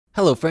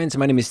Hello friends,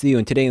 my name is Theo,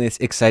 and today in this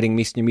exciting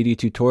Meester Media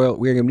tutorial,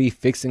 we're going to be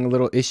fixing a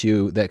little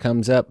issue that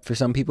comes up for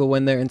some people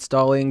when they're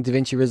installing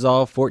Davinci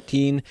Resolve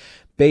 14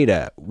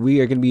 Beta. We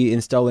are going to be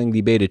installing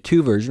the Beta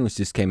 2 version, which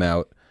just came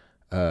out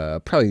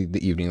probably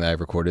the evening that I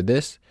recorded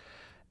this,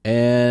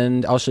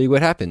 and I'll show you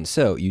what happens.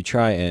 So you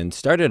try and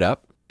start it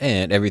up,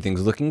 and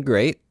everything's looking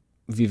great.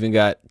 We've even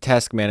got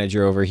Task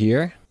Manager over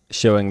here,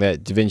 showing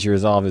that Davinci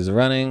Resolve is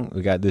running.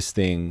 We got this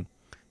thing,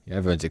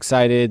 everyone's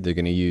excited, they're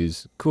going to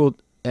use cool,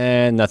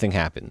 and nothing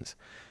happens.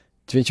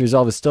 Davinci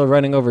Resolve is still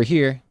running over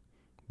here,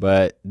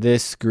 but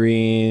this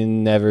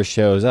screen never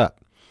shows up.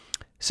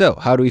 So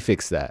how do we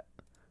fix that?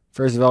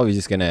 First of all, we're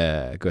just going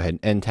to go ahead and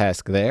end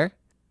task there.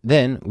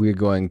 Then we're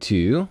going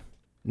to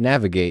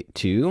navigate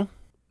to,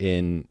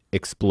 in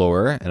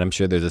Explorer, and I'm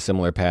sure there's a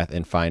similar path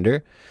in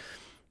Finder,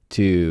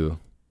 to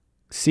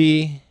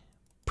see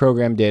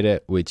program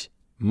data, which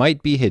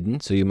might be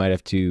hidden, so you might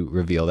have to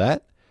reveal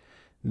that.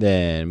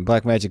 Then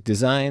Blackmagic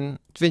Design,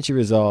 Davinci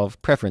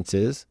Resolve,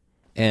 Preferences,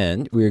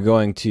 and we're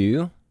going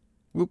to,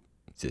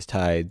 just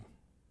hide,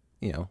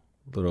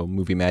 little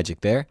movie magic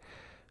there.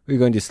 We're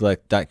going to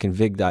select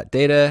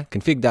 .config.data,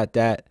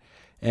 config.dat,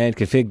 and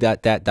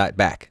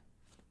config.dat.back.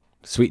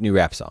 Sweet new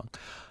rap song.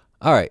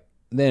 All right,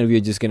 then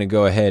we're just going to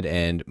go ahead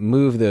and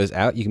move those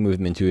out. You can move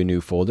them into a new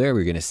folder.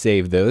 We're going to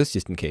save those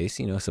just in case,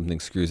 something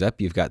screws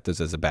up. You've got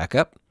those as a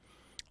backup.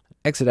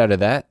 Exit out of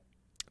that.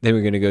 Then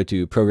we're going to go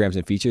to Programs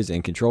and Features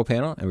and Control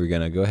Panel, and we're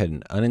going to go ahead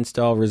and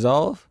uninstall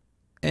Resolve,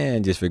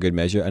 and just for good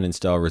measure,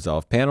 uninstall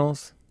Resolve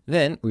Panels.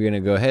 Then we're going to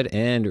go ahead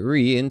and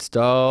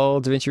reinstall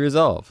Davinci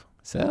Resolve.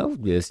 So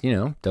just,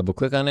 double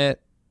click on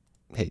it,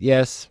 hit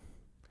yes,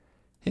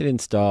 hit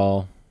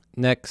install,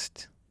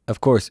 next. Of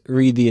course,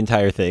 read the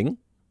entire thing,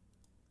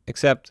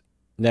 accept,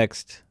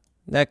 next,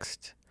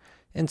 next,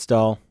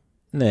 install,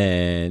 and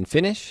then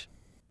finish.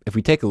 If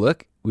we take a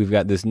look, we've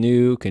got this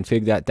new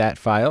config.dat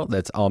file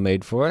that's all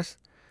made for us.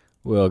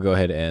 We'll go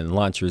ahead and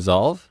launch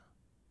Resolve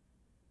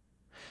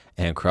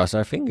and cross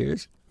our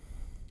fingers.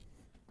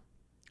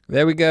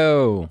 There we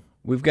go.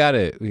 We've got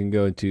it. We can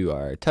go into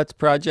our Tuts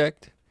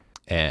project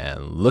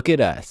and look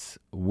at us.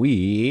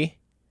 We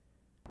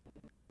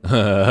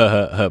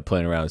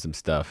playing around with some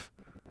stuff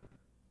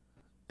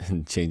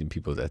and changing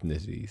people's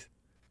ethnicities.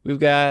 We've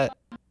got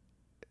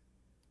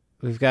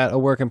a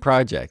working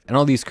project, and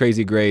all these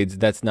crazy grades.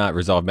 That's not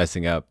Resolve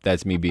messing up.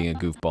 That's me being a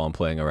goofball and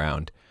playing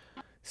around.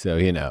 So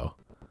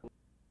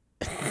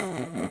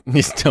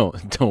just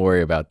don't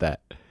worry about that.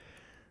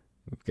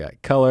 We've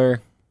got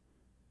color.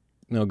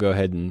 I'll go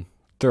ahead and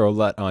throw a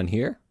LUT on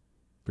here.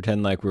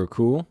 Pretend like we're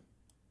cool.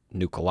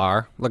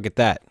 Nuclear. Look at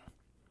that.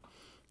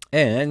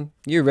 And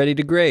you're ready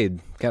to grade.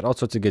 Got all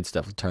sorts of good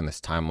stuff. We'll turn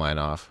this timeline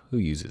off. Who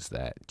uses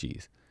that?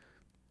 Jeez.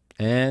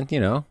 And,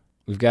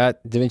 we've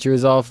got Davinci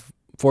Resolve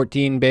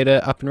 14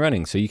 beta up and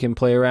running, so you can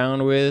play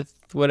around with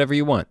whatever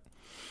you want.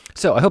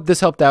 So I hope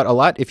this helped out a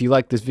lot. If you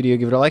liked this video,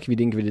 give it a like. If you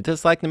didn't, give it a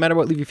dislike. No matter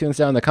what, leave your feelings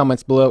down in the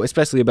comments below,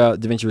 especially about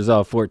Davinci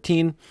Resolve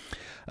 14.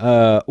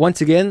 Once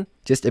again,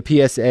 just a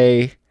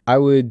PSA, I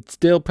would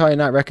still probably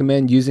not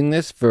recommend using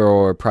this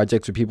for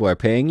projects where people are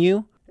paying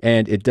you.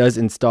 And it does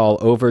install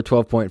over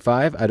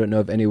 12.5. I don't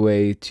know of any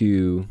way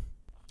to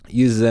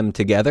use them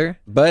together.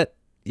 But,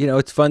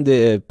 it's fun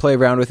to play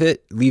around with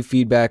it. Leave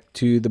feedback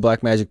to the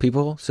Blackmagic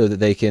people so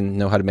that they can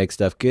know how to make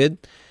stuff good.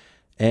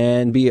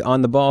 And be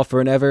on the ball for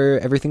whenever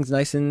everything's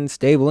nice and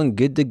stable and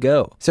good to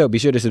go. So be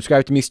sure to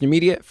subscribe to Meester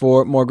Media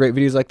for more great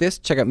videos like this.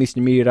 Check out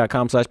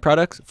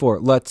meestermedia.com/products for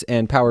LUTs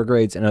and power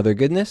grades and other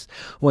goodness.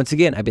 Once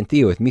again, I've been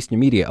Theo with Meester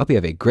Media. I hope you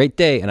have a great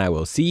day, and I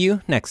will see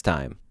you next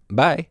time.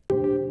 Bye.